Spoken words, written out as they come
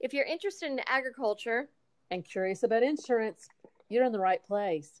If you're interested in agriculture and curious about insurance, you're in the right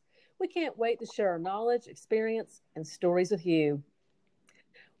place. We can't wait to share our knowledge, experience, and stories with you.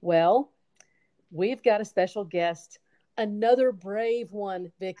 Well, we've got a special guest, another brave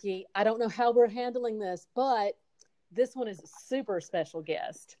one, Vicki. I don't know how we're handling this, but this one is a super special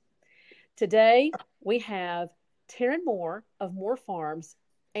guest. Today, we have Taryn Moore of Moore Farms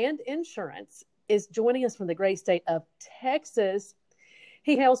and Insurance is joining us from the great state of Texas.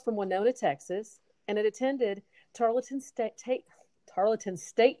 He hails from Winona, Texas, and had attended Tarleton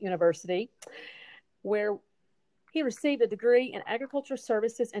State University, where he received a degree in agriculture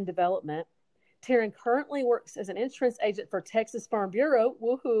services and development. Taryn currently works as an insurance agent for Texas Farm Bureau,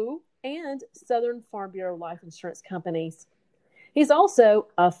 woohoo, and Southern Farm Bureau life insurance companies. He's also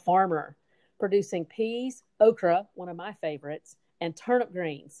a farmer, producing peas, okra, one of my favorites, and turnip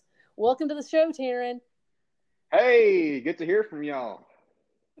greens. Welcome to the show, Taryn. Hey, good to hear from y'all.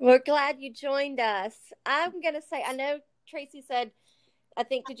 We're glad you joined us. I'm going to say, I know Tracy said,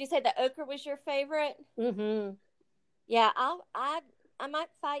 did you say the okra was your favorite? Mm-hmm. Yeah, I might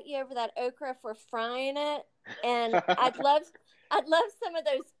fight you over that okra for frying it. And I'd love some of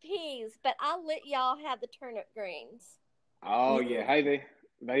those peas, but I'll let y'all have the turnip greens. Oh, yeah. Hey,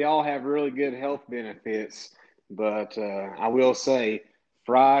 they all have really good health benefits, but I will say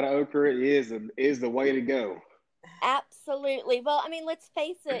fried okra is the way to go. Absolutely. Well, I mean, let's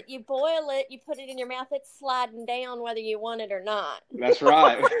face it. You boil it, you put it in your mouth, it's sliding down whether you want it or not. That's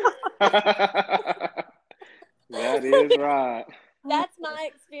right. That is right. That's my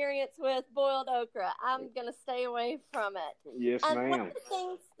experience with boiled okra. I'm going to stay away from it. Yes, ma'am. One of the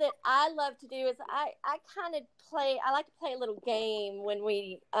things that I love to do is I like to play a little game when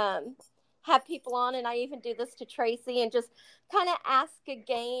we have people on, and I even do this to Tracy and just kind of ask a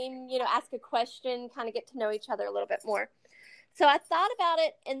game, ask a question, kind of get to know each other a little bit more. So I thought about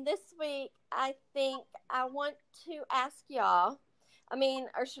it, and this week I think I want to ask y'all,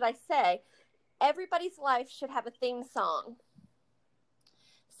 or should I say, everybody's life should have a theme song.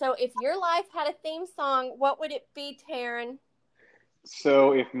 So if your life had a theme song, what would it be, Taryn?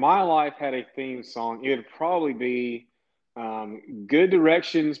 So if my life had a theme song, it would probably be Good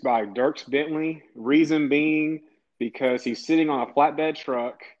Directions by Dierks Bentley. Reason being because he's sitting on a flatbed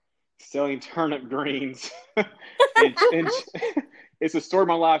truck selling turnip greens. and it's the story of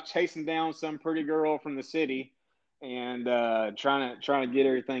my life, chasing down some pretty girl from the city and trying to get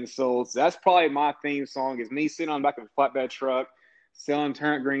everything sold. So that's probably my theme song, is me sitting on the back of a flatbed truck selling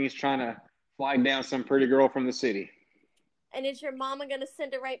turnip greens, trying to flag down some pretty girl from the city. And is your mama going to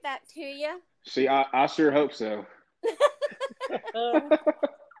send it right back to you? See, I sure hope so.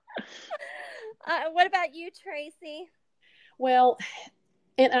 What about you, Tracy? Well,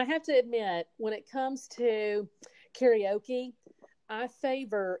 and I have to admit, when it comes to karaoke, I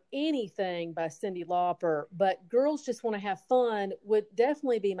favor anything by Cyndi Lauper, but Girls Just Want to Have Fun would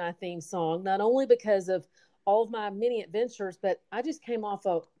definitely be my theme song, not only because of all of my many adventures, but I just came off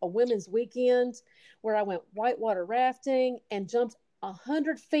a women's weekend where I went whitewater rafting and jumped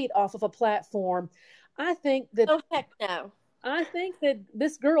 100 feet off of a platform. I think that oh heck no. I think that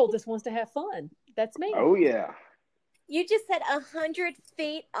this girl just wants to have fun. That's me. Oh yeah. You just said 100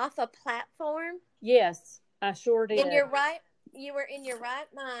 feet off a platform? Yes, I sure did. You were in your right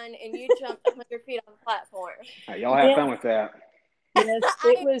mind and you jumped 100 feet on a platform. Y'all have fun with that. Yes,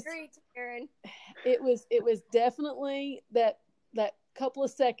 I agree, Taryn. It was definitely that couple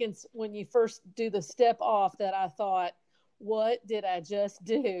of seconds when you first do the step off that I thought, what did I just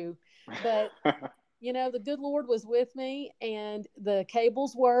do? But the good Lord was with me, and the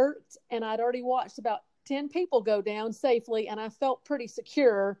cables worked, and I'd already watched about 10 people go down safely, and I felt pretty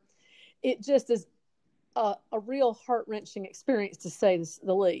secure. It just is a real heart-wrenching experience, to say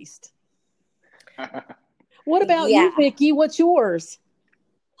the least. What about you, Vicki? What's yours?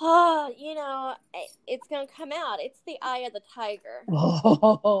 Oh, it's going to come out. It's The Eye of the Tiger.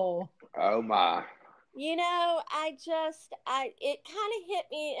 Oh my. It kind of hit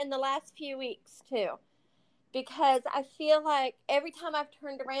me in the last few weeks too, because I feel like every time I've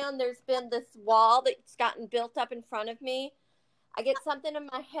turned around, there's been this wall that's gotten built up in front of me. I get something in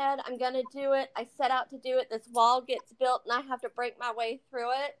my head, I'm going to do it. I set out to do it. This wall gets built and I have to break my way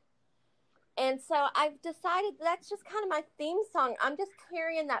through it. And so I've decided that's just kind of my theme song. I'm just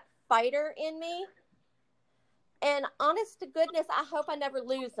carrying that fighter in me. And honest to goodness, I hope I never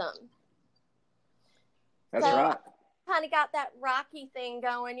lose them. That's right. I kind of got that Rocky thing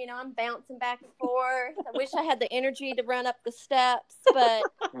going. I'm bouncing back and forth. I wish I had the energy to run up the steps. But,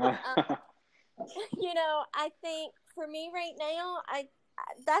 I think for me right now,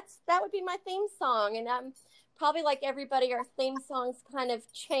 that would be my theme song. And I'm probably like everybody, our theme songs kind of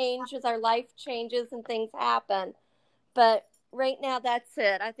change as our life changes and things happen. But right now, that's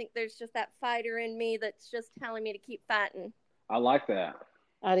it. I think there's just that fighter in me that's just telling me to keep fighting. I like that.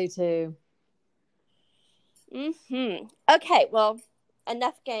 I do too. Okay, well,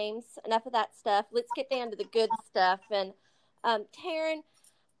 enough games, enough of that stuff. Let's get down to the good stuff. And Taryn,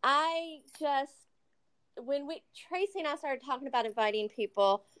 when Tracy and I started talking about inviting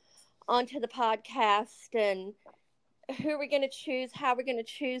people onto the podcast and who we're going to choose, how we're going to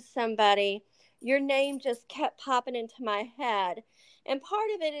choose somebody, your name just kept popping into my head. And part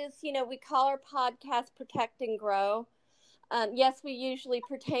of it is, we call our podcast Protect and Grow. Yes, we usually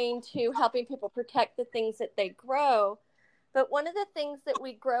pertain to helping people protect the things that they grow. But one of the things that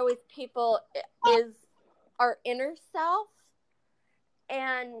we grow as people is our inner self.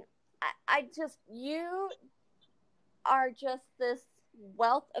 And you are just this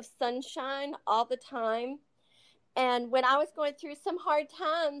wealth of sunshine all the time. And when I was going through some hard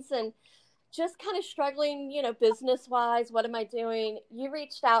times and just kind of struggling, business-wise, what am I doing? You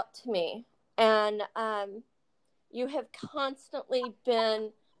reached out to me, and you have constantly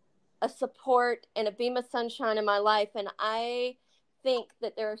been a support and a beam of sunshine in my life. And I think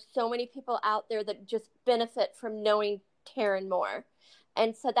that there are so many people out there that just benefit from knowing Taryn more.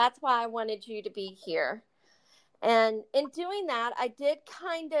 And so that's why I wanted you to be here. And in doing that, I did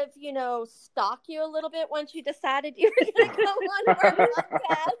kind of, stalk you a little bit once you decided you were going to come on our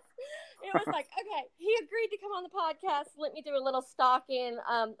podcast. It was like, okay, he agreed to come on the podcast. Let me do a little stalking,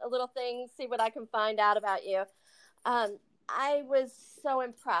 a little thing, see what I can find out about you. I was so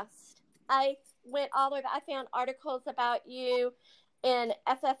impressed. I went all the way back. I found articles about you in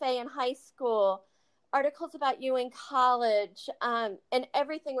FFA in high school, articles about you in college, and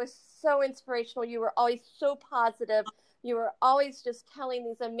everything was so inspirational. You were always so positive. You were always just telling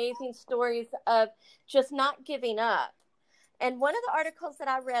these amazing stories of just not giving up. And one of the articles that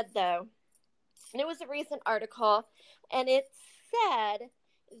I read, though, and it was a recent article, and it said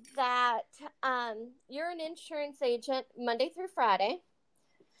that you're an insurance agent Monday through Friday,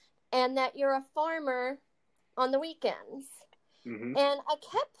 and that you're a farmer on the weekends. Mm-hmm. And I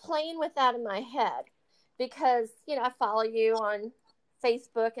kept playing with that in my head because, I follow you on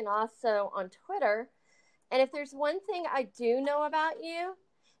Facebook and also on Twitter. And if there's one thing I do know about you,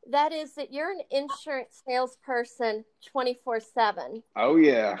 that is that you're an insurance salesperson 24/7. Oh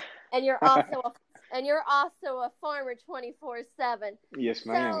yeah. And you're also a farmer 24/7. Yes,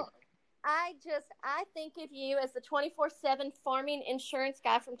 ma'am. So I think of you as the 24/7 farming insurance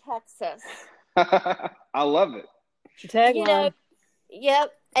guy from Texas. I love it. Tagline.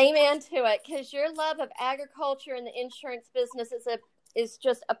 Yep, amen to it. Because your love of agriculture and the insurance business is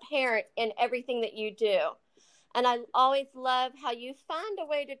just apparent in everything that you do. And I always love how you find a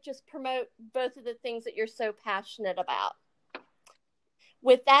way to just promote both of the things that you're so passionate about.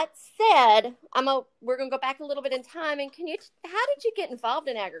 With that said, we're going to go back a little bit in time. And how did you get involved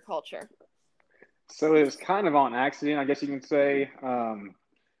in agriculture? So it was kind of on accident, I guess you can say.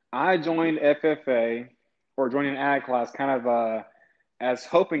 I joined FFA, or joined an ag class, kind of as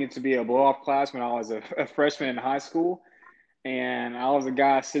hoping it to be a blow-off class when I was a freshman in high school. And I was a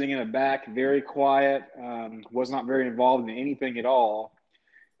guy sitting in the back, very quiet, was not very involved in anything at all.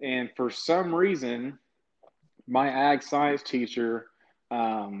 And for some reason, my ag science teacher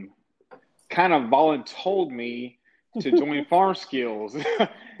kind of volunteered me to join Farm Skills.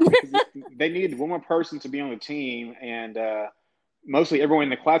 They needed one more person to be on the team, and mostly everyone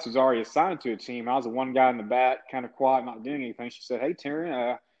in the class was already assigned to a team. I was the one guy in the back, kind of quiet, not doing anything. She said, "Hey,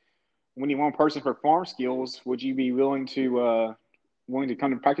 Taryn, we need one person for Farm Skills. Would you be willing to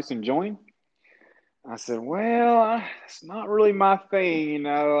come to practice and join?" I said, "Well, it's not really my thing,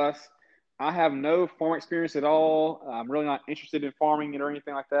 I have no farm experience at all. I'm really not interested in farming or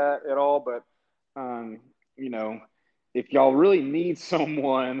anything like that at all. But, if y'all really need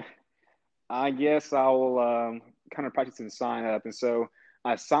someone, I guess I will kind of practice and sign up." And so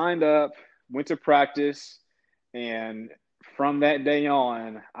I signed up, went to practice, and from that day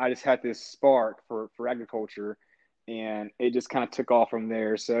on, I just had this spark for agriculture, and it just kind of took off from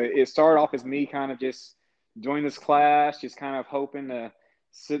there. So it started off as me kind of just joining this class, just kind of hoping to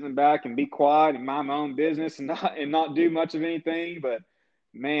sit in the back and be quiet and mind my own business and not do much of anything. But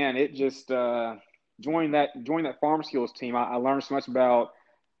man, it just joining that Farm Skills team, I learned so much about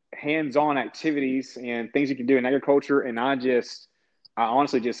hands-on activities and things you can do in agriculture, and I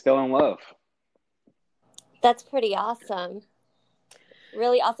honestly just fell in love. That's pretty awesome.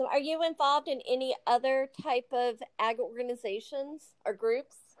 Really awesome. Are you involved in any other type of ag organizations or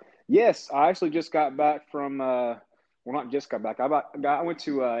groups? Yes, I actually just got back from, not just got back. I went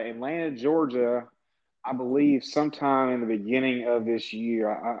to Atlanta, Georgia I believe sometime in the beginning of this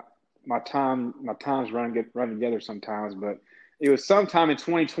year. My times run together sometimes, but it was sometime in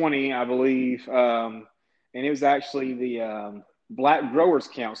 2020, I believe, and it was actually the Black Growers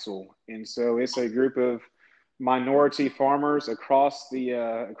Council, and so it's a group of minority farmers across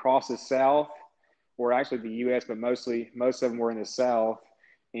the South, or actually the U.S., but most of them were in the South.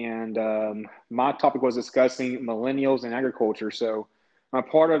 And my topic was discussing millennials and agriculture. So I'm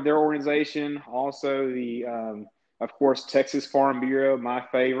part of their organization. Also, of course, Texas Farm Bureau, my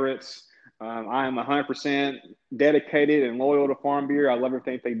favorites. I am 100% dedicated and loyal to Farm Bureau. I love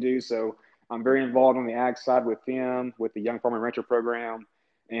everything they do. So I'm very involved on the ag side with them, with the Young Farmer and Rancher program,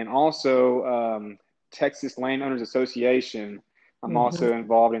 and also Texas Landowners Association. I'm Mm-hmm. also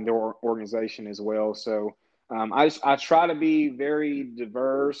involved in their organization as well. So I try to be very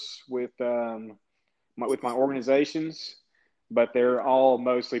diverse with my organizations, but they're all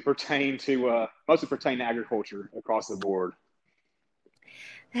mostly pertain to agriculture across the board.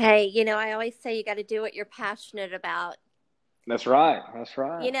 Hey, I always say you got to do what you're passionate about. That's right. That's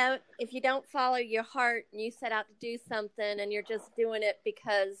right. If you don't follow your heart and you set out to do something and you're just doing it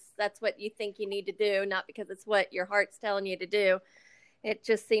because that's what you think you need to do, not because it's what your heart's telling you to do, it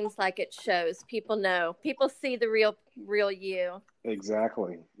just seems like it shows. People know. People see the real you.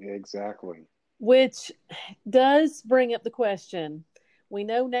 Exactly. Exactly. Which does bring up the question. We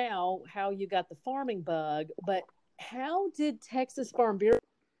know now how you got the farming bug, but how did Texas Farm Bureau?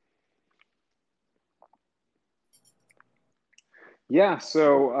 Yeah,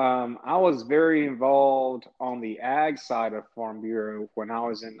 so I was very involved on the ag side of Farm Bureau when I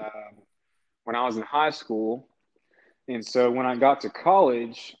was in high school, and so when I got to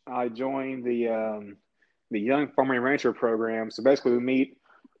college, I joined the Young Farmer and Rancher program. So basically, we meet.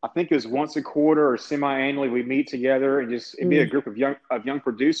 I think it was once a quarter or semi-annually. We meet together and just it'd be a Mm. group of young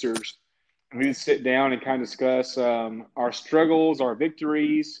producers, and we would sit down and kind of discuss our struggles, our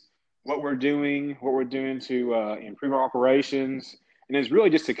victories, what we're doing to improve our operations. And it's really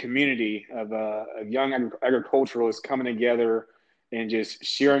just a community of young agriculturalists coming together and just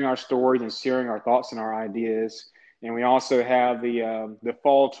sharing our stories and sharing our thoughts and our ideas. And we also have the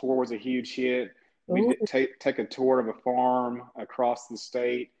fall tour was a huge hit. We Ooh. take a tour of a farm across the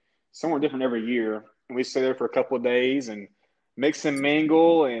state, somewhere different every year. And we stay there for a couple of days and mix and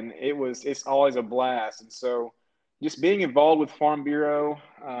mingle, and it's always a blast. And so, just being involved with Farm Bureau,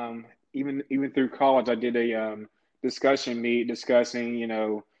 even through college, I did a discussion meet discussing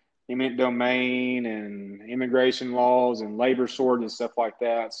eminent domain and immigration laws and labor shortage and stuff like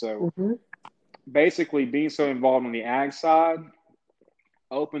that. So Mm-hmm. basically, being so involved on the ag side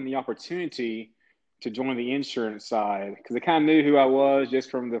opened the opportunity to join the insurance side because they kind of knew who I was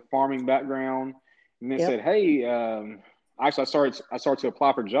just from the farming background, and then Yep. said, "Hey, actually, I started to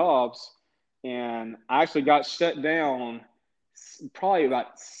apply for jobs, and I actually got shut down probably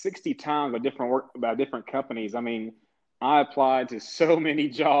about 60 times by different companies. I mean, I applied to so many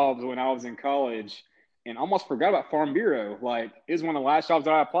jobs when I was in college, and almost forgot about Farm Bureau. Like it was one of the last jobs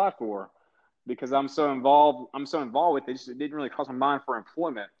that I applied for because I'm so involved with it. It didn't really cross my mind for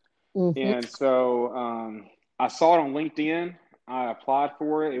employment. Mm-hmm. And so I saw it on LinkedIn. I applied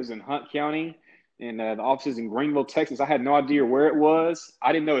for it. It was in Hunt County, and the office is in Greenville, Texas. I had no idea where it was.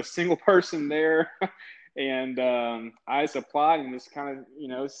 I didn't know a single person there, and I just applied and just kind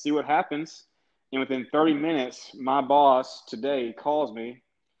of see what happens. And within 30 minutes, my boss today calls me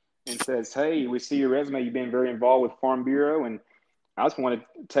and says, "Hey, we see your resume. You've been very involved with Farm Bureau, and I just want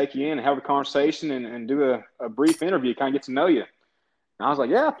to take you in and have a conversation and do a brief interview, kind of get to know you." And I was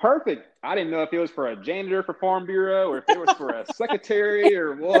like, "Yeah, perfect." I didn't know if it was for a janitor for Farm Bureau or if it was for a secretary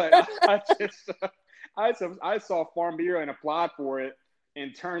or what. I saw Farm Bureau and applied for it,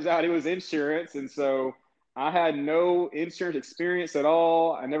 and turns out it was insurance. And so I had no insurance experience at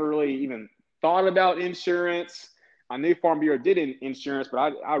all. I never really even thought about insurance. I knew Farm Bureau did insurance,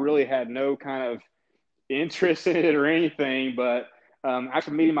 but I really had no kind of interest in it or anything. But after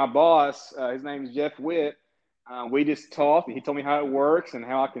meeting my boss, his name is Jeff Witt, we just talked. And he told me how it works and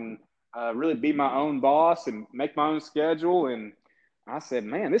how I can really be my own boss and make my own schedule. And I said,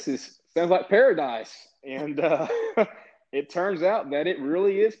 "Man, sounds like paradise." And it turns out that it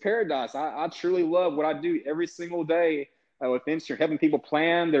really is paradise. I truly love what I do every single day with insurance, helping people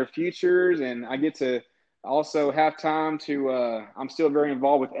plan their futures, and I get to also have time to. I'm still very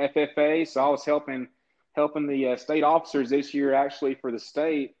involved with FFA, so I was helping the state officers this year, actually for the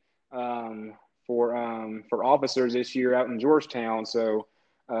state um, for officers this year out in Georgetown. So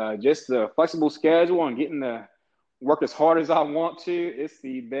just the flexible schedule and getting to work as hard as I want to, it's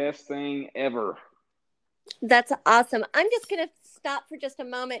the best thing ever. That's awesome. I'm just going to stop for just a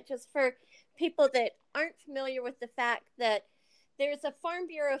moment just for people that aren't familiar with the fact that there's a Farm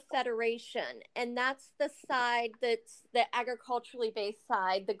Bureau Federation, and that's the side that's the agriculturally based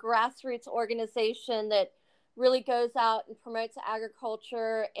side, the grassroots organization that really goes out and promotes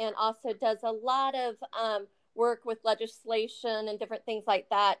agriculture and also does a lot of work with legislation and different things like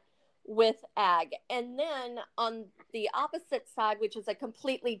that with ag. And then on the opposite side, which is a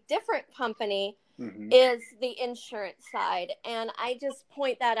completely different company, is the insurance side. And I just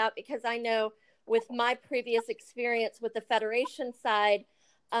point that out because I know with my previous experience with the Federation side,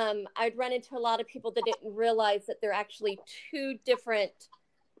 I'd run into a lot of people that didn't realize that they're actually two different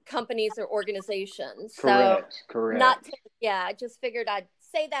companies or organizations. Correct. I just figured I'd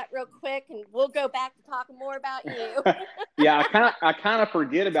say that real quick, and we'll go back to talking more about you. Yeah, I kind of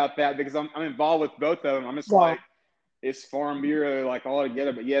forget about that because I'm involved with both of them. I'm just like, it's Farm Bureau like all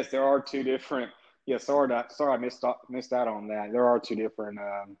together, but yes, there are two different. Yeah, sorry, I missed out on that. There are two different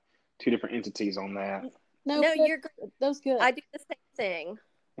entities on that. No, you're good. That was good. I do the same thing.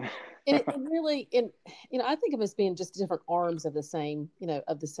 And it really, I think of us being just different arms of the same,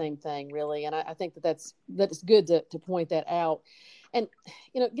 thing, really. And I think that's good to point that out. And,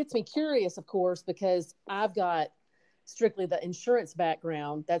 it gets me curious, of course, because I've got strictly the insurance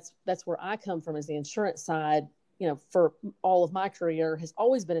background. That's where I come from, is the insurance side, for all of my career has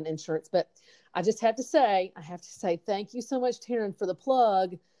always been in insurance. But I just have to say thank you so much, Taryn, for the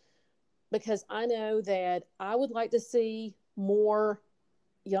plug, because I know that I would like to see more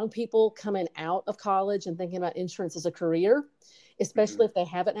young people coming out of college and thinking about insurance as a career, especially if they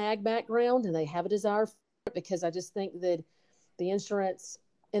have an ag background and they have a desire for it, because I just think that the insurance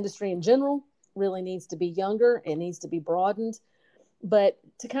industry in general really needs to be younger. It needs to be broadened. But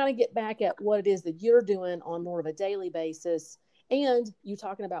to kind of get back at what it is that you're doing on more of a daily basis, and you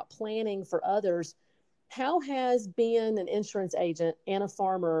talking about planning for others, how has being an insurance agent and a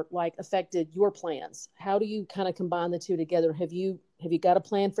farmer affected your plans? How do you kind of combine the two together? Have you got a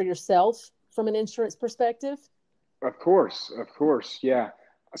plan for yourself from an insurance perspective? Of course, yeah.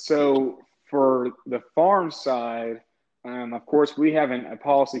 So for the farm side, of course, we have a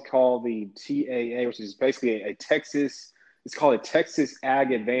policy called the TAA, which is basically a Texas. It's called a Texas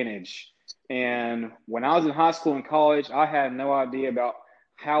Ag Advantage. And when I was in high school and college, I had no idea about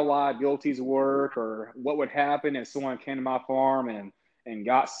how liabilities work or what would happen if someone came to my farm and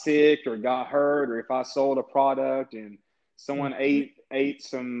got sick or got hurt, or if I sold a product and someone ate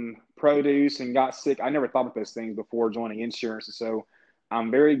some produce and got sick. I never thought about those things before joining insurance. And so I'm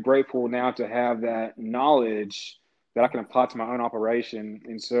very grateful now to have that knowledge that I can apply to my own operation.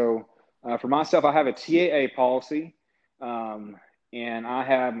 And so for myself, I have a TAA policy. And I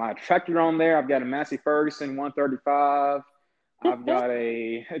have my tractor on there. I've got a Massey Ferguson 135. I've got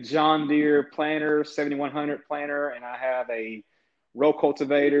a John Deere planter, 7100 planter, and I have a row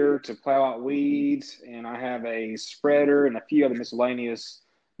cultivator to plow out weeds, and I have a spreader and a few other miscellaneous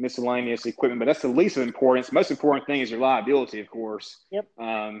equipment. But that's the least of importance. The most important thing is your liability, of course. Yep.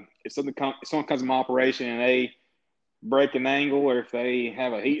 If someone comes to my operation and they break an angle, or if they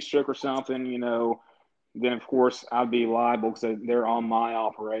have a heat stroke or something, then of course I'd be liable because they're on my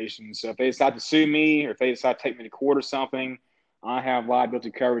operation. So if they decide to sue me, or if they decide to take me to court or something, I have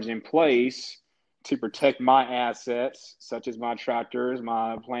liability coverage in place to protect my assets, such as my tractors,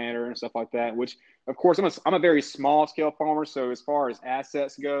 my planter, and stuff like that. Which, of course, I'm a very small scale farmer, so as far as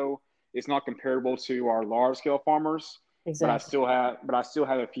assets go, it's not comparable to our large scale farmers. Exactly. But I still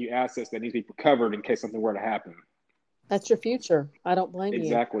have a few assets that need to be covered in case something were to happen. That's your future. I don't blame you.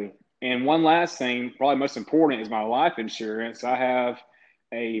 Exactly. And one last thing, probably most important, is my life insurance. I have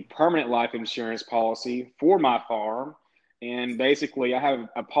a permanent life insurance policy for my farm. And basically, I have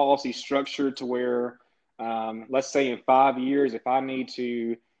a policy structured to where, let's say in 5 years, if I need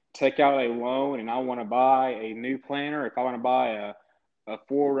to take out a loan and I want to buy a new planter, if I want to buy a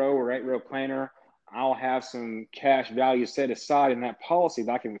 4-row or 8-row planter, I'll have some cash value set aside in that policy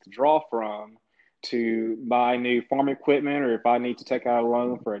that I can withdraw from to buy new farm equipment, or if I need to take out a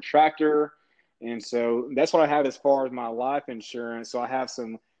loan for a tractor. And so that's what I have as far as my life insurance. So I have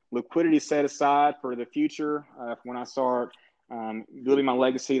some liquidity set aside for the future when I start building my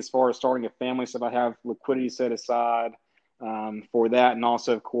legacy as far as starting a family. So I have liquidity set aside for that. And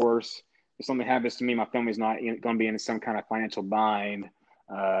also, of course, if something happens to me, my family's not going to be in some kind of financial bind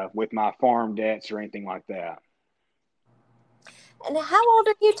with my farm debts or anything like that. And how old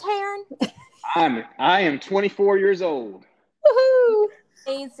are you, Taryn? I am 24 years old. Woohoo!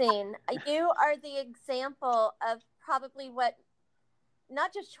 Amazing. You are the example of probably what,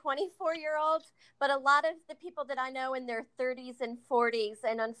 not just 24-year-olds, but a lot of the people that I know in their 30s and 40s.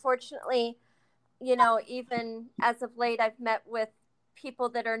 And unfortunately, even as of late, I've met with people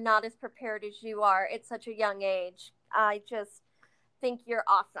that are not as prepared as you are at such a young age. I just think you're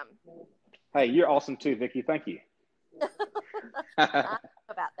awesome. Hey, you're awesome too, Vicki. Thank you. I don't know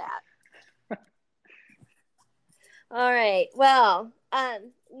about that. All right. Well,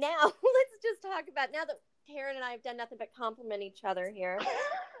 now let's just talk about, now that Taryn and I have done nothing but compliment each other here.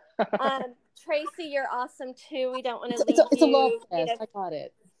 Tracy, you're awesome too. We don't want to leave you. It's a love fest. I got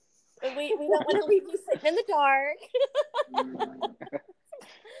it. We don't want to leave you sitting in the dark.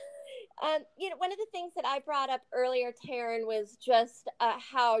 One of the things that I brought up earlier, Taryn, was just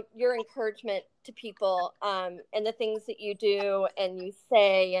how your encouragement to people and the things that you do and you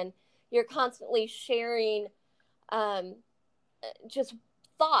say, and you're constantly sharing just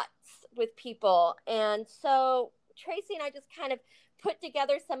thoughts with people. And so Tracy and I just kind of put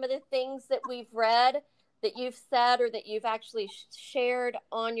together some of the things that we've read, that you've said, or that you've actually shared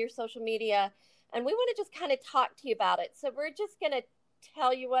on your social media. And we want to just kind of talk to you about it. So we're just going to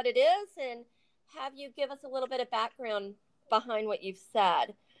tell you what it is and have you give us a little bit of background behind what you've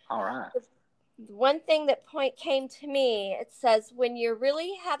said. All right. One thing that came to me, it says, when you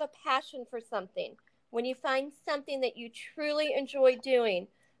really have a passion for something, when you find something that you truly enjoy doing,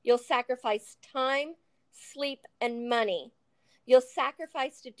 you'll sacrifice time, sleep, and money. You'll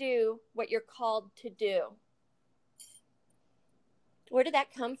sacrifice to do what you're called to do. Where did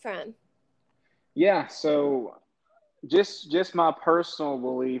that come from? Yeah, so just my personal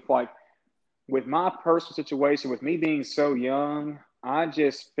belief, like with my personal situation, with me being so young, I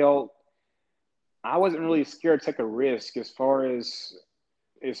just felt I wasn't really scared to take a risk as far as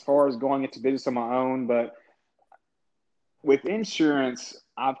going into business on my own. But with insurance,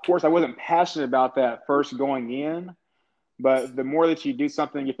 of course, I wasn't passionate about that first going in. But the more that you do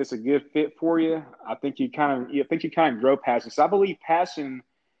something, if it's a good fit for you, I think you kind of grow passion. So I believe passion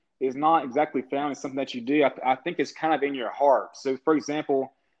is not exactly found in something that you do. I think it's kind of in your heart. So, for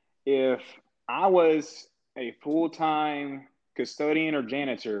example, if I was a full-time custodian or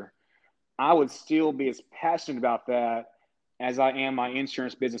janitor, I would still be as passionate about that as I am my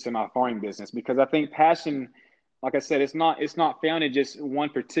insurance business and my farming business, because I think passion, like I said, it's not found in just one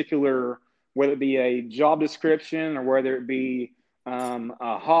particular, whether it be a job description or whether it be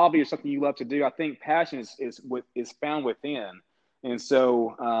a hobby or something you love to do. I think passion is found within. And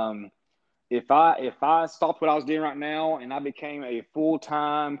so if I stopped what I was doing right now and I became a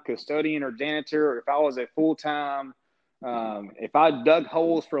full-time custodian or janitor, or if I was a full-time if I dug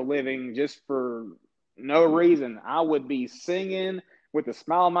holes for a living just for no reason, I would be singing with a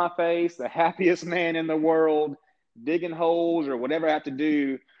smile on my face, the happiest man in the world, digging holes or whatever I have to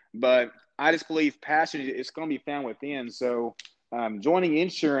do. But I just believe passion is going to be found within. So joining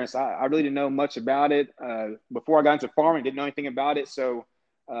insurance, I really didn't know much about it. Before I got into farming, didn't know anything about it. So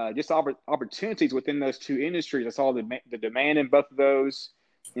just opportunities within those two industries, I saw the demand in both of those.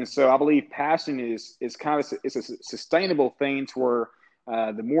 And so I believe passion is kind of it's a sustainable thing to where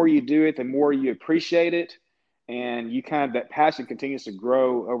the more you do it, the more you appreciate it, and you kind of that passion continues to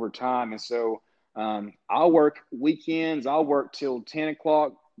grow over time. And so I'll work weekends, I'll work till 10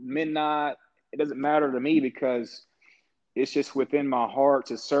 o'clock, midnight. It doesn't matter to me because it's just within my heart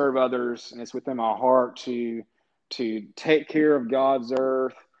to serve others, and it's within my heart to take care of God's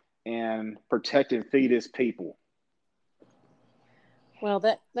earth and protect and feed His people. Well,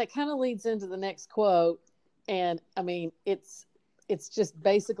 that kind of leads into the next quote. And I mean, it's just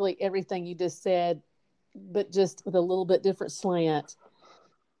basically everything you just said, but just with a little bit different slant.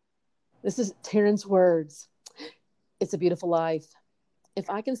 This is Taryn's words. It's a beautiful life. If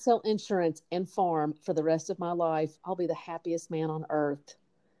I can sell insurance and farm for the rest of my life, I'll be the happiest man on earth.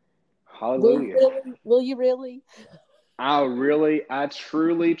 Hallelujah. Will you really? I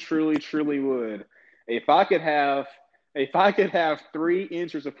truly, truly, truly would. If I could have three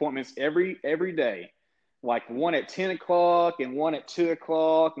insurance appointments every day, like one at 10 o'clock and one at 2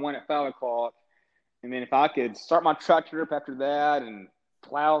 o'clock, one at 5 o'clock, and then if I could start my tractor up after that and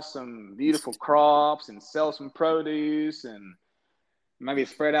plow some beautiful crops and sell some produce and maybe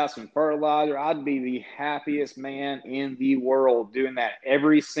spread out some fertilizer, I'd be the happiest man in the world doing that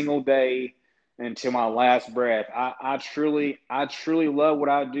every single day until my last breath. I truly love what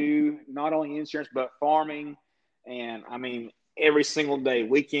I do, not only insurance, but farming. And I mean, every single day,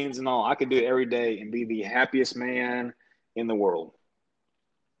 weekends and all, I could do it every day and be the happiest man in the world.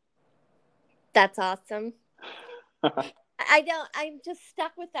 That's awesome. I'm just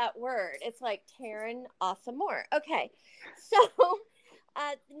stuck with that word. It's like Taryn, awesome more. Okay. So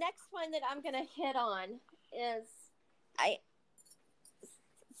the next one that I'm going to hit on is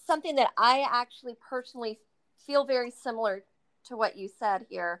something that I actually personally feel very similar to what you said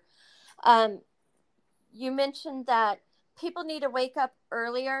here. You mentioned that people need to wake up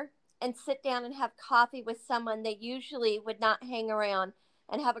earlier and sit down and have coffee with someone they usually would not hang around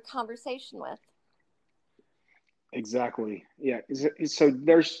and have a conversation with. Exactly. Yeah. So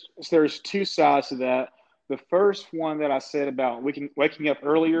there's two sides to that. The first one that I said about waking up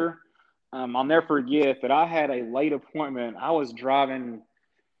earlier, I'll never forget that I had a late appointment. I was driving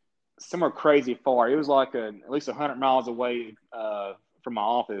somewhere crazy far. It was like at least 100 miles away from my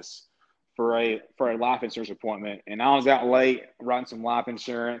office for a life insurance appointment, and I was out late writing some life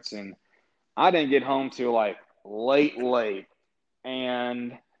insurance, and I didn't get home till like late,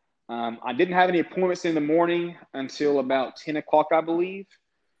 and I didn't have any appointments in the morning until about 10 o'clock, I believe.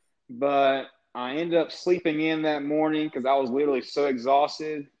 But I ended up sleeping in that morning because I was literally so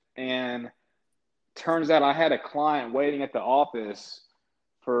exhausted. And turns out I had a client waiting at the office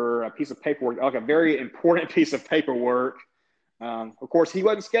for a piece of paperwork, like a very important piece of paperwork. Of course, he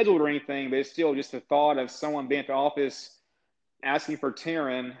wasn't scheduled or anything, but it's still just the thought of someone being at the office asking for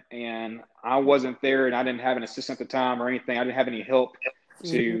Taryn, and I wasn't there, and I didn't have an assistant at the time or anything. I didn't have any help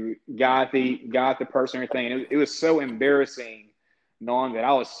to guide the person or anything. And it was so embarrassing knowing that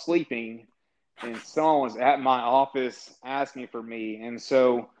I was sleeping and someone was at my office asking for me. And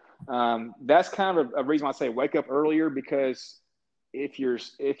so that's kind of a reason why I say wake up earlier, because if you're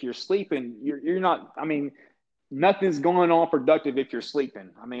sleeping, you're not. I mean, nothing's going on productive if you're sleeping.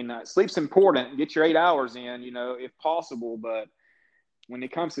 I mean, sleep's important. Get your 8 hours in, if possible. But when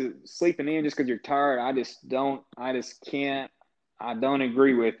it comes to sleeping in just because you're tired, I just can't. I don't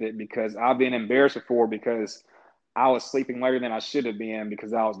agree with it, because I've been embarrassed before because I was sleeping later than I should have been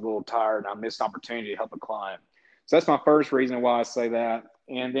because I was a little tired and I missed an opportunity to help a client. So that's my first reason why I say that.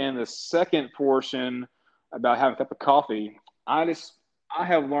 And then the second portion about having a cup of coffee, I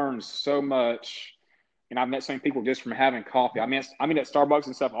have learned so much, and I've met so many people just from having coffee. I mean at Starbucks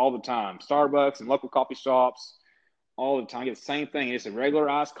and stuff all the time, Starbucks and local coffee shops all the time. I get the same thing. It's a regular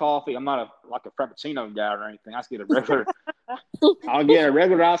iced coffee. I'm not like a Frappuccino guy or anything. I just get a regular. I'll get a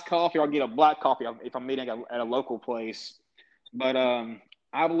regular iced coffee, or I'll get a black coffee if I'm meeting at a local place. But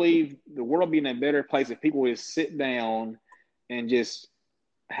I believe the world would be in a better place if people would sit down and just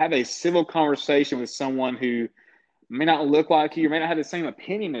have a civil conversation with someone who may not look like you, may not have the same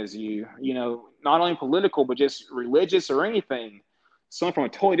opinion as you, not only political, but just religious or anything. Someone from a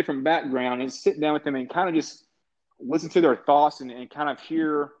totally different background, and sit down with them and kind of just listen to their thoughts and kind of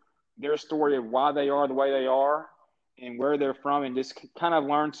hear their story of why they are the way they are and where they're from, and just kind of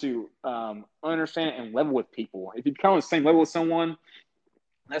learn to understand and level with people. If you become on the same level with someone,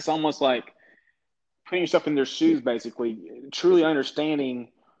 that's almost like putting yourself in their shoes, basically, truly understanding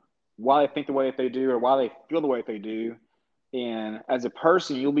why they think the way that they do or why they feel the way that they do. And as a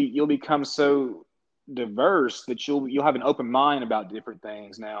person, you'll become so diverse that you'll have an open mind about different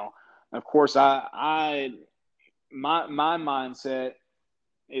things. Now, of course, my mindset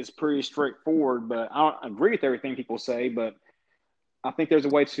is pretty straightforward, but I don't agree with everything people say. But I think there's a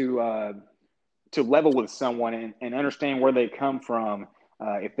way to level with someone and understand where they come from,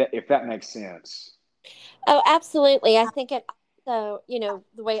 if that makes sense. Oh, absolutely. I think it also,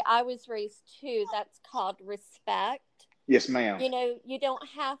 the way I was raised too, that's called respect. Yes, ma'am. You don't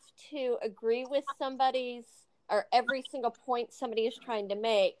have to agree with somebody's or every single point somebody is trying to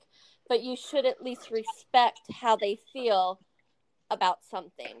make, but you should at least respect how they feel about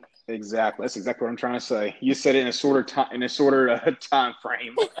something. Exactly. That's exactly what I'm trying to say. You said it in a shorter time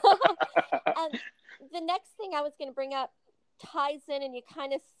frame. And the next thing I was going to bring up ties in, and you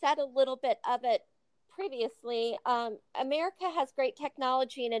kind of said a little bit of it previously. America has great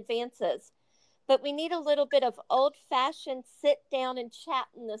technology and advances, but we need a little bit of old-fashioned sit down and chat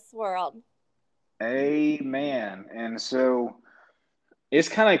in this world. Amen. And so it's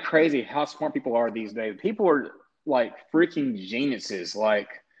kind of crazy how smart people are these days. People are like freaking geniuses. Like,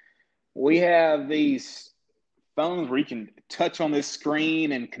 we have these phones where you can touch on this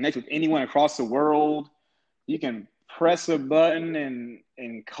screen and connect with anyone across the world. You can press a button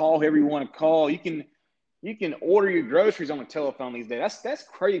and call whoever you want to call. You can order your groceries on the telephone these days. That's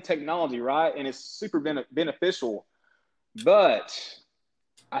crazy technology, right? And it's super beneficial. But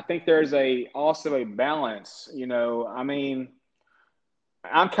I think there's also a balance. I mean,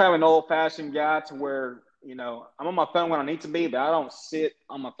 I'm kind of an old-fashioned guy to where, I'm on my phone when I need to be, but I don't sit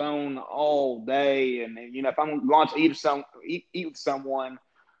on my phone all day. And, if I'm going to eat with someone,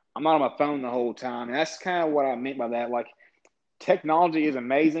 I'm not on my phone the whole time. And that's kind of what I meant by that. Like, technology is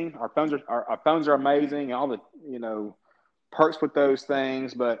amazing. Our phones are amazing, and all the, perks with those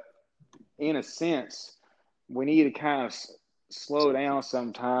things. But in a sense, we need to kind of slow down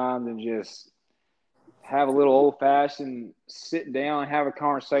sometimes and just have a little old-fashioned sit down and have a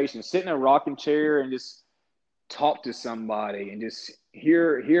conversation. Sit in a rocking chair and just talk to somebody and just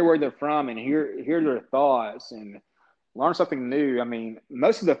hear where they're from and hear their thoughts and learn something new. I mean,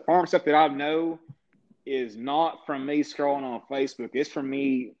 most of the farm stuff that I know is not from me scrolling on Facebook. It's from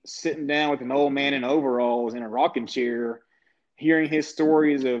me sitting down with an old man in overalls in a rocking chair, hearing his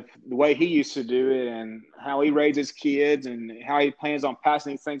stories of the way he used to do it and how he raised his kids and how he plans on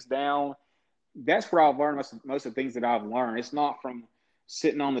passing these things down. That's where I've learned most of the things that I've learned. It's not from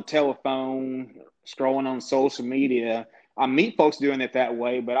sitting on the telephone, scrolling on social media. I meet folks doing it that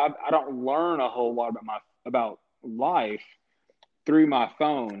way, but I don't learn a whole lot about life through my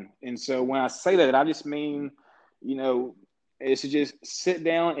phone. And so when I say that, I just mean, is to just sit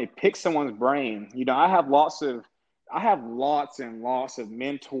down and pick someone's brain. I have lots and lots of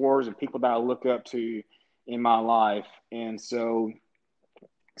mentors and people that I look up to in my life. And so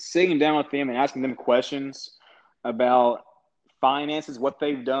sitting down with them and asking them questions about finances, what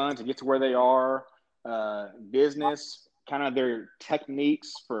they've done to get to where they are, business, kind of their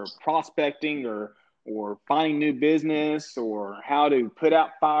techniques for prospecting or finding new business or how to put out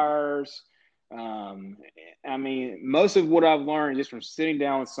fires. I mean, most of what I've learned just from sitting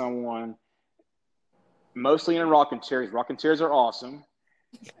down with someone, mostly in rocking chairs. Rocking chairs are awesome.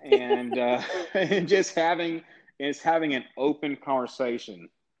 And, and just having an open conversation.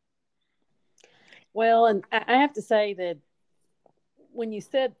 Well, and I have to say that when you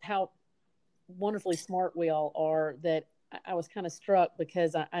said how wonderfully smart we all are, that I was kind of struck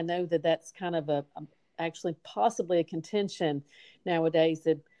because I know that that's kind of actually possibly a contention nowadays,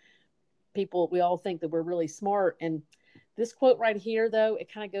 that we all think that we're really smart. And this quote right here, though, it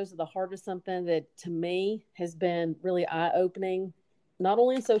kind of goes to the heart of something that to me has been really eye-opening, not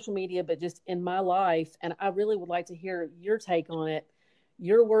only in social media, but just in my life. And I really would like to hear your take on it.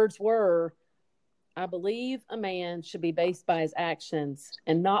 Your words were, "I believe a man should be based by his actions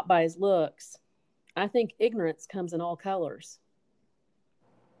and not by his looks. I think ignorance comes in all colors."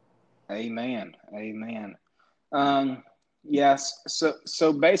 Amen. Amen. Yes.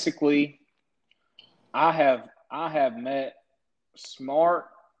 So basically, I have met smart,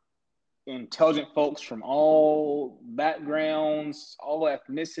 intelligent folks from all backgrounds, all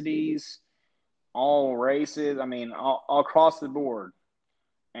ethnicities, all races. I mean, all across the board.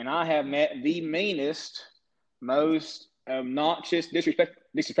 And I have met the meanest, most obnoxious,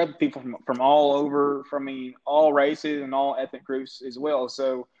 disrespectful people from all over, all races and all ethnic groups as well.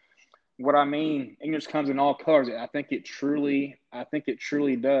 So what I mean, ignorance comes in all colors. I think it truly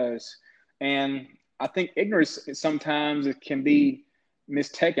does. And I think ignorance sometimes it can be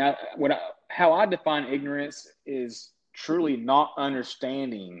mistaken. How I define ignorance is truly not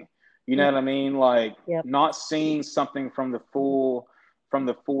understanding. You know what I mean? Like not seeing something from the full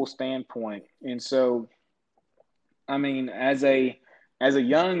standpoint. And so, I mean, as a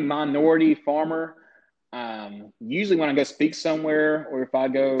young minority farmer, usually when I go speak somewhere or if I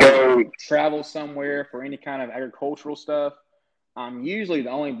go travel somewhere for any kind of agricultural stuff, I'm usually the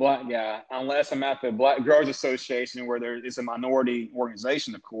only black guy, unless I'm at the Black Growers Association where there is a minority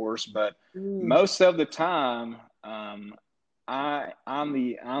organization, of course. But most of the time, I'm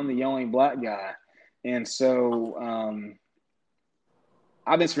the only black guy, and so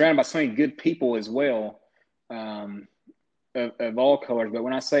I've been surrounded by so many good people as well. Of all colors, but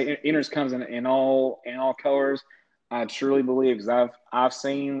when I say ignorance comes in all colors, I truly believe, because I've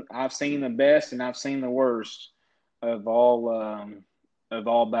seen the best and I've seen the worst of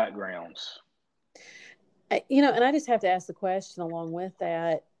all backgrounds. And I just have to ask the question along with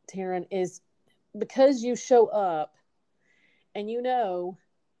that, Taryn, is because you show up and you're the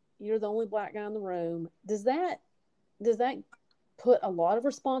only black guy in the room, does that put a lot of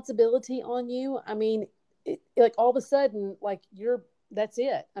responsibility on you? I mean, like all of a sudden, like that's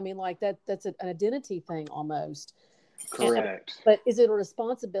it. I mean, like that's an identity thing almost. Correct. But is it a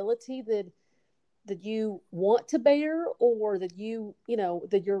responsibility that you want to bear, or that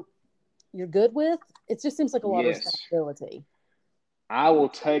that you're good with? It just seems like a lot of responsibility. I will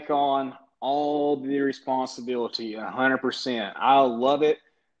take on all the responsibility 100%. I love it.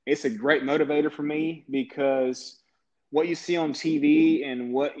 It's a great motivator for me, because what you see on TV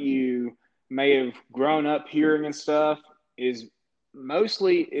and what you may have grown up hearing and stuff is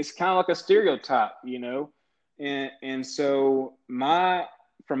mostly, it's kind of like a stereotype, and so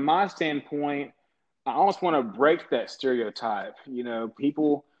from my standpoint, I almost want to break that stereotype.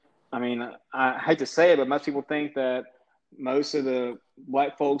 People, I mean, I hate to say it, but most people think that most of the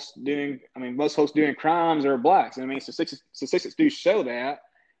black folks most folks doing crimes are blacks. I mean, statistics do show that,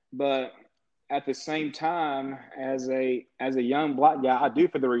 but at the same time, as a young black guy, I do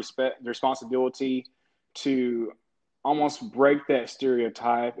feel the responsibility to almost break that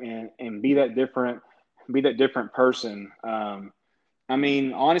stereotype and be that different, be that different person. I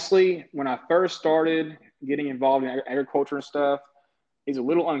mean, honestly, when I first started getting involved in agriculture and stuff, it's a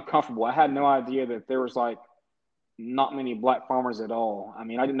little uncomfortable. I had no idea that there was like not many black farmers at all. I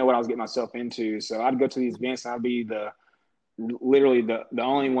mean, I didn't know what I was getting myself into. So I'd go to these events and I'd be literally the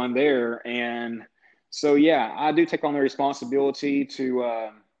only one there. And so, yeah, I do take on the responsibility to,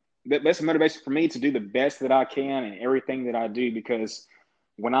 that's a motivation for me to do the best that I can in everything that I do, because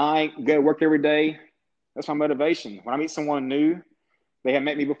when I go to work every day, that's my motivation. When I meet someone new, they have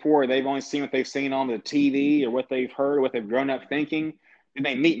met me before, they've only seen what they've seen on the TV or what they've heard, what they've grown up thinking, and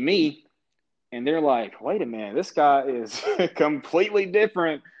they meet me and they're like, wait a minute, this guy is completely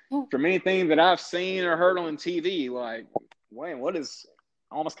different from anything that I've seen or heard on TV. Like, wait, what is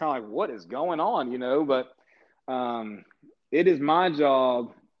almost kind of like, what is going on, But it is my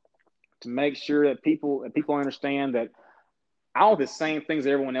job to make sure that people understand that I want the same things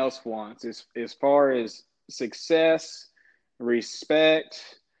that everyone else wants, as far as success,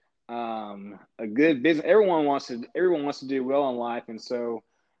 respect, a good business. Everyone wants to do well in life, and so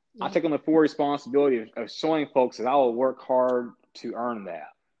I take on the full responsibility of showing folks that I will work hard to earn that.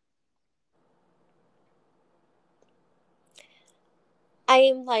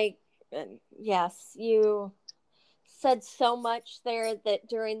 I'm like, yes, you said so much there that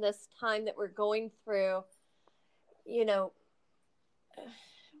during this time that we're going through,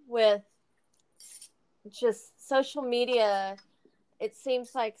 with just social media, it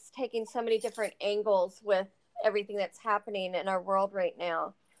seems like it's taking so many different angles with everything that's happening in our world right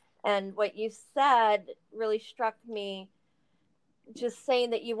now. And what you said really struck me, just saying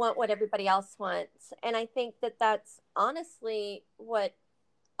that you want what everybody else wants. And I think that that's honestly what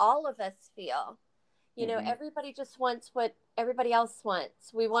all of us feel. Everybody just wants what everybody else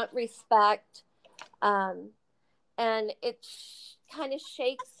wants. We want respect. And it kind of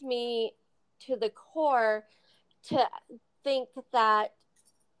shakes me to the core to think that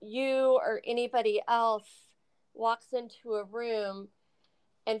you or anybody else walks into a room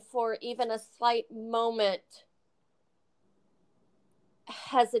and for even a slight moment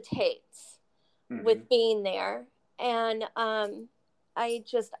hesitates with being there. And I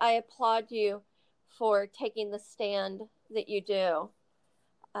applaud you for taking the stand that you do.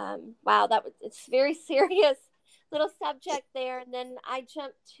 Wow, it's very serious little subject there. And then I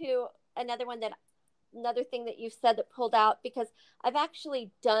jumped to another thing that you said that pulled out, because I've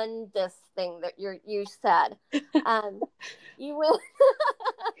actually done this thing that you said. You will.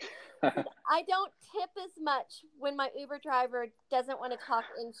 I don't tip as much when my Uber driver doesn't want to talk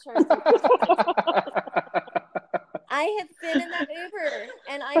insurance. I have been in that Uber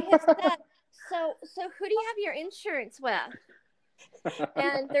and I have said, so who do you have your insurance with?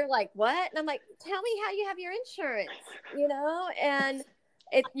 And they're like, what? And I'm like, tell me how you have your insurance, and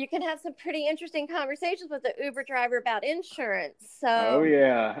you can have some pretty interesting conversations with the Uber driver about insurance. So, oh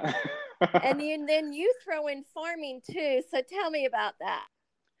yeah. And then you throw in farming too. So tell me about that.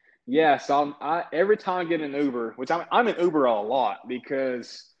 Yeah. So every time I get an Uber, which I'm in Uber a lot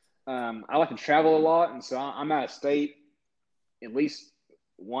because I like to travel a lot. And so I'm out of state at least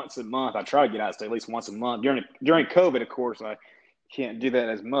once a month. I try to get out of state at least once a month. During COVID, of course, I can't do that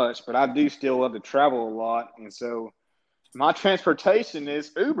as much, but I do still love to travel a lot. And so my transportation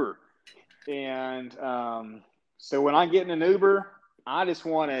is Uber. And so when I get in an Uber, I just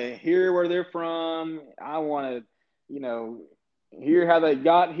want to hear where they're from. I want to, hear how they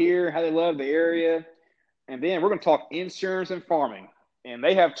got here, how they love the area. And then we're going to talk insurance and farming. And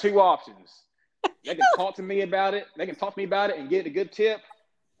they have two options. They can talk to me about it. They can talk to me about it and get a good tip,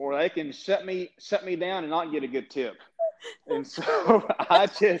 or they can shut me down and not get a good tip. And so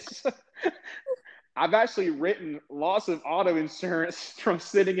I've actually written lots of auto insurance from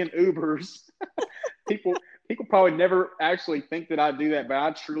sitting in Ubers. People probably never actually think that I do that, but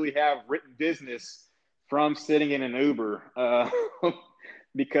I truly have written business from sitting in an Uber,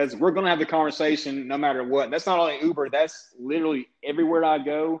 because we're going to have the conversation no matter what. That's not only Uber, that's literally everywhere I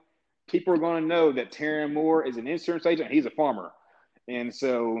go. People are going to know that Terran Moore is an insurance agent. He's a farmer. And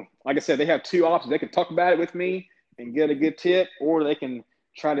so, like I said, they have two options. They can talk about it with me and get a good tip, or they can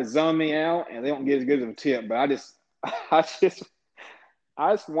try to zone me out and they don't get as good of a tip. But I just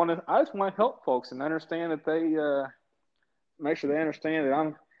want to help folks and understand that they make sure they understand that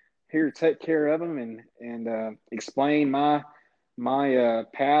I'm here to take care of them and explain my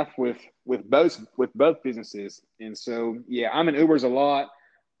path with both businesses. And so, yeah, I'm in Ubers a lot.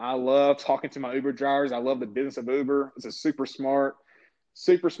 I love talking to my Uber drivers. I love the business of Uber. It's a super smart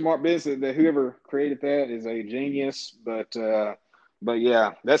business. That whoever created that is a genius. But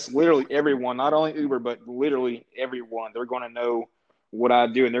yeah, that's literally everyone, not only Uber, but literally everyone. They're going to know what I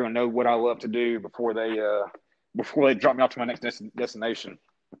do, and they're gonna know what I love to do before they drop me off to my next destination.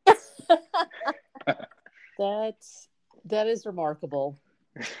 That is remarkable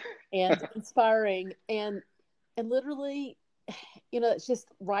and inspiring, and literally, it's just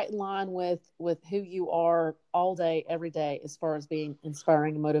right in line with who you are all day, every day, as far as being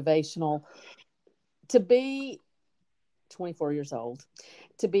inspiring and motivational. To be 24 years old,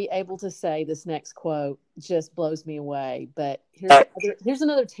 to be able to say this next quote just blows me away. But here's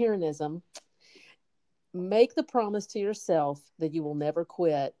another Tyrannism. Make the promise to yourself that you will never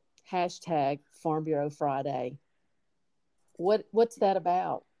quit. Hashtag Farm Bureau Friday. What's that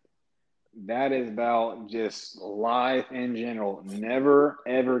about? That is about just life in general. Never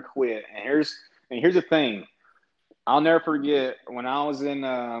ever quit. And here's the thing. I'll never forget when I was in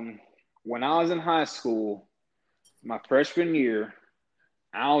high school, my freshman year.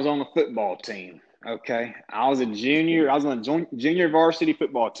 I was on the football team. Okay, I was a junior. I was on the junior varsity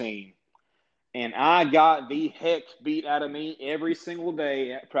football team, and I got the heck beat out of me every single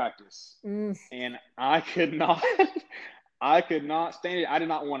day at practice. And I could not. I could not stand it. I did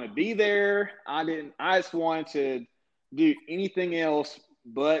not want to be there. I just wanted to do anything else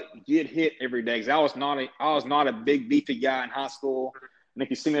but get hit every day. Because I was not a big beefy guy in high school. And if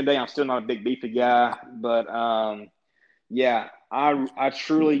you see me today, I'm still not a big beefy guy. But yeah, I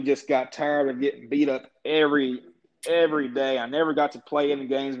truly just got tired of getting beat up every day. I never got to play in the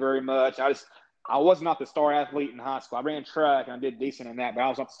games very much. I was not the star athlete in high school. I ran track and I did decent in that, but I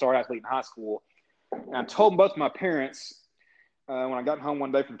was not the star athlete in high school. And I told both my parents. When I got home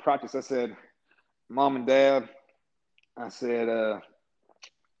one day from practice, I said, Mom and Dad, I said,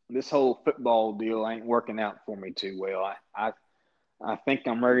 this whole football deal ain't working out for me too well. I think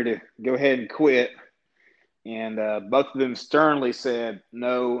I'm ready to go ahead and quit. And both of them sternly said,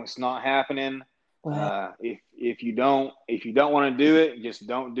 no, it's not happening. Wow. If you don't want to do it, just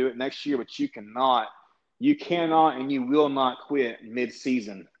don't do it next year. But you cannot, and you will not quit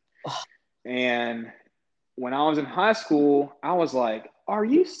mid-season. And when I was in high school, I was like, are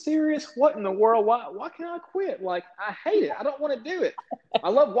you serious? What in the world? Why can't I quit? Like, I hate it. I don't want to do it. I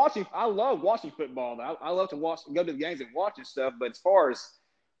love watching football. I love to go to the games and watch and stuff. But as far as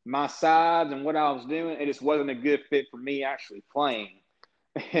my sides and what I was doing, it just wasn't a good fit for me actually playing.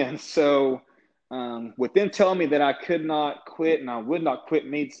 And so with them telling me that I could not quit and I would not quit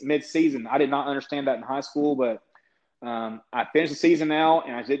mid-season, I did not understand that in high school. But I finished the season out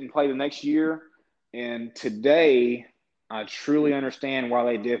and I didn't play the next year. And today, I truly understand why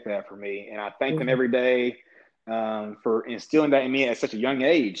they did that for me. And I thank them every day for instilling that in me at such a young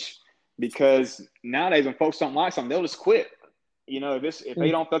age. Because nowadays, when folks don't like something, they'll just quit. If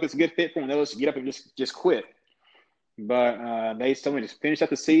they don't feel like it's a good fit for them, they'll just get up and just quit. But they told me just finish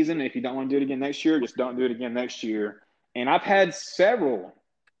up the season. If you don't want to do it again next year, just don't do it again next year. And I've had several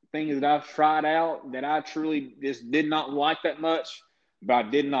things that I've tried out that I truly just did not like that much, but I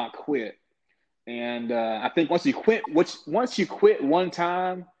did not quit. And I think once you quit one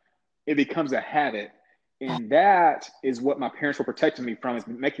time, it becomes a habit. And that is what my parents were protecting me from, is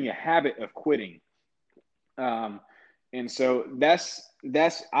making a habit of quitting. And so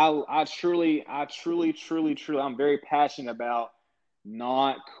I truly, I'm very passionate about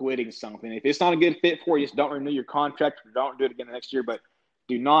not quitting something. If it's not a good fit for you, just don't renew your contract or don't do it again the next year, but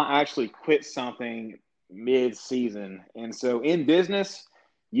do not actually quit something mid-season. And so in business,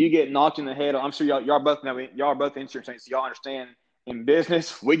 you get knocked in the head. I'm sure y'all both know. Y'all are both insurance agents, so y'all understand. In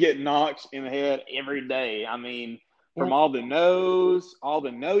business, we get knocked in the head every day. I mean, from all the no's, all the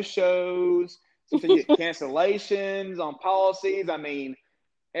no-shows. Sometimes you get cancellations on policies. I mean,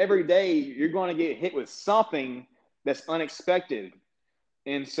 every day you're going to get hit with something that's unexpected.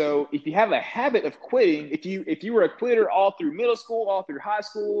 And so, if you have a habit of quitting, if you were a quitter all through middle school, all through high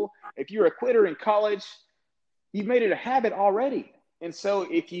school, if you're a quitter in college, you've made it a habit already. And so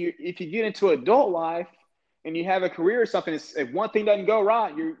if you get into adult life and you have a career or something, if one thing doesn't go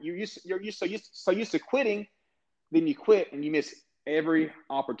right, you're so used to quitting, then you quit and you miss every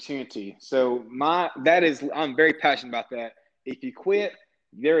opportunity. So I'm very passionate about that. If you quit,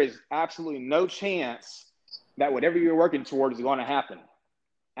 there is absolutely no chance that whatever you're working towards is going to happen.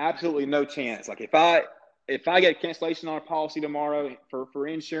 Absolutely no chance. Like if I get a cancellation on a policy tomorrow for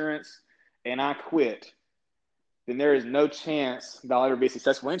insurance and I quit, then there is no chance that I'll ever be a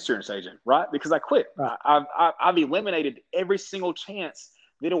successful insurance agent, right? Because I quit. Right. I've eliminated every single chance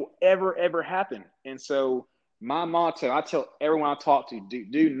that it'll ever happen. And so my motto, I tell everyone I talk to,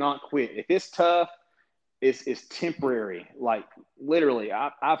 do not quit. If it's tough, it's temporary. Like literally,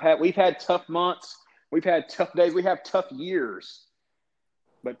 we've had tough months, we've had tough days, we have tough years,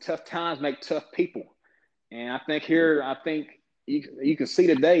 but tough times make tough people. And I think you can see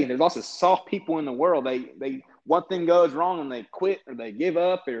today there's lots of soft people in the world. They one thing goes wrong and they quit or they give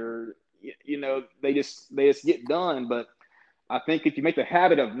up or they just get done. But I think if you make the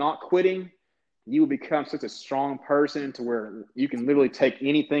habit of not quitting, you will become such a strong person to where you can literally take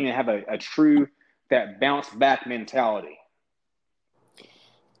anything and have a true that bounce back mentality.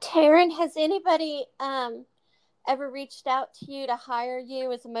 Taryn, has anybody ever reached out to you to hire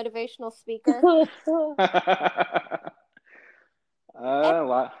you as a motivational speaker?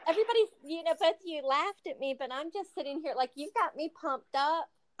 Everybody's, both of you laughed at me, but I'm just sitting here like, you got me pumped up.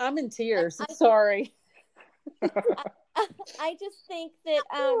 I'm in tears. I'm sorry. I just think that,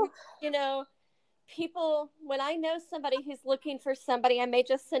 people, when I know somebody who's looking for somebody, I may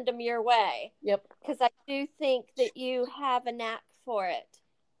just send them your way. Yep. Because I do think that you have a knack for it.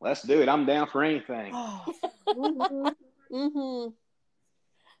 Let's do it. I'm down for anything.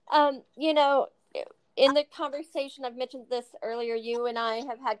 In the conversation, I've mentioned this earlier, you and I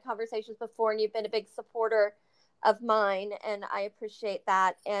have had conversations before, and you've been a big supporter of mine, and I appreciate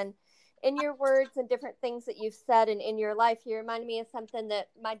that. And in your words and different things that you've said and in your life, you reminded me of something that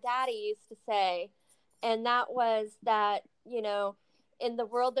my daddy used to say, and that was that, in the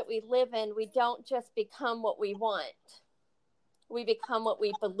world that we live in, we don't just become what we want. We become what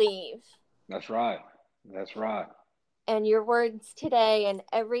we believe. That's right. That's right. And your words today, and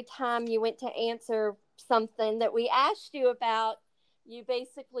every time you went to answer something that we asked you about, you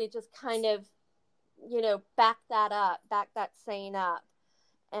basically just kind of, back that saying up.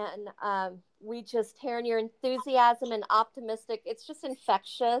 And Taryn, your enthusiasm and optimistic, it's just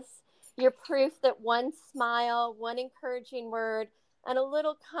infectious. You're proof that one smile, one encouraging word, and a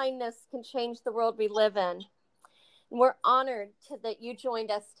little kindness can change the world we live in. And we're honored that you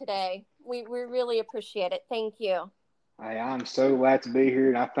joined us today. We really appreciate it. Thank you. Hey, I'm so glad to be here,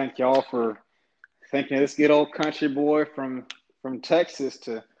 and I thank y'all for thinking of this good old country boy from Texas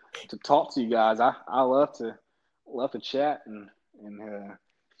to talk to you guys. I love to chat and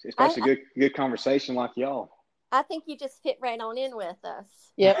especially good conversation like y'all. I think you just fit right on in with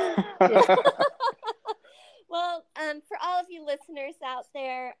us. Yep. Well, for all of you listeners out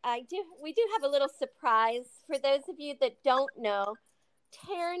there, we do have a little surprise. For those of you that don't know,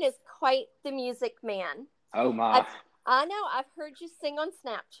 Taryn is quite the music man. Oh my. I know. I've heard you sing on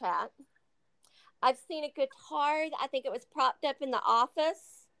Snapchat. I've seen a guitar. I think it was propped up in the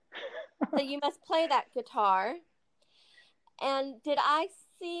office. So you must play that guitar. And did I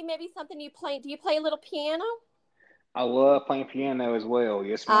see maybe something you play? Do you play a little piano? I love playing piano as well.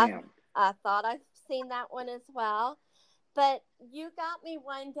 Yes, ma'am. I thought I've seen that one as well. But you got me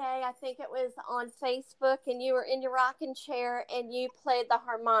one day, I think it was on Facebook, and you were in your rocking chair and you played the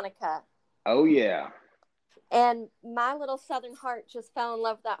harmonica. Oh, yeah. And my little Southern heart just fell in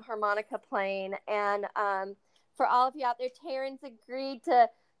love with that harmonica playing. And for all of you out there, Taryn's agreed to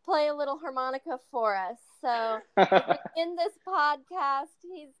play a little harmonica for us. So in this podcast,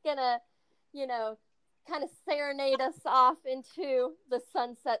 he's going to, kind of serenade us off into the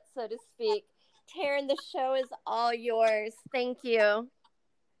sunset, so to speak. Taryn, the show is all yours. Thank you.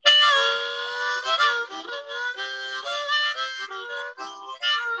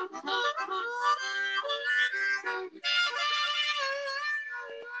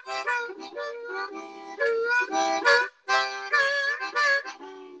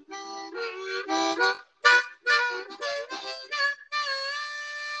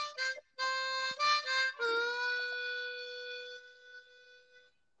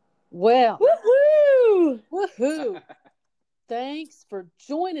 Well, woohoo! Thanks for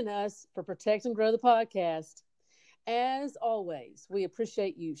joining us for Protect and Grow the podcast. As always, we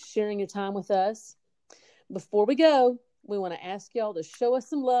appreciate you sharing your time with us. Before we go, we want to ask y'all to show us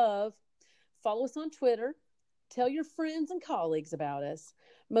some love. Follow us on Twitter. Tell your friends and colleagues about us.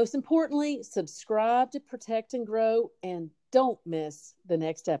 Most importantly, subscribe to Protect and Grow, and don't miss the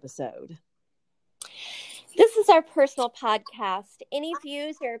next episode. This is our personal podcast. Any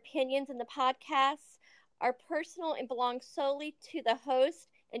views or opinions in the podcast are personal and belong solely to the host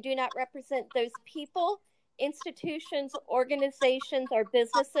and do not represent those people, institutions, organizations, or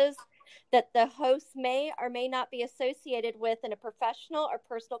businesses that the host may or may not be associated with in a professional or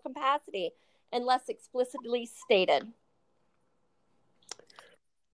personal capacity, unless explicitly stated.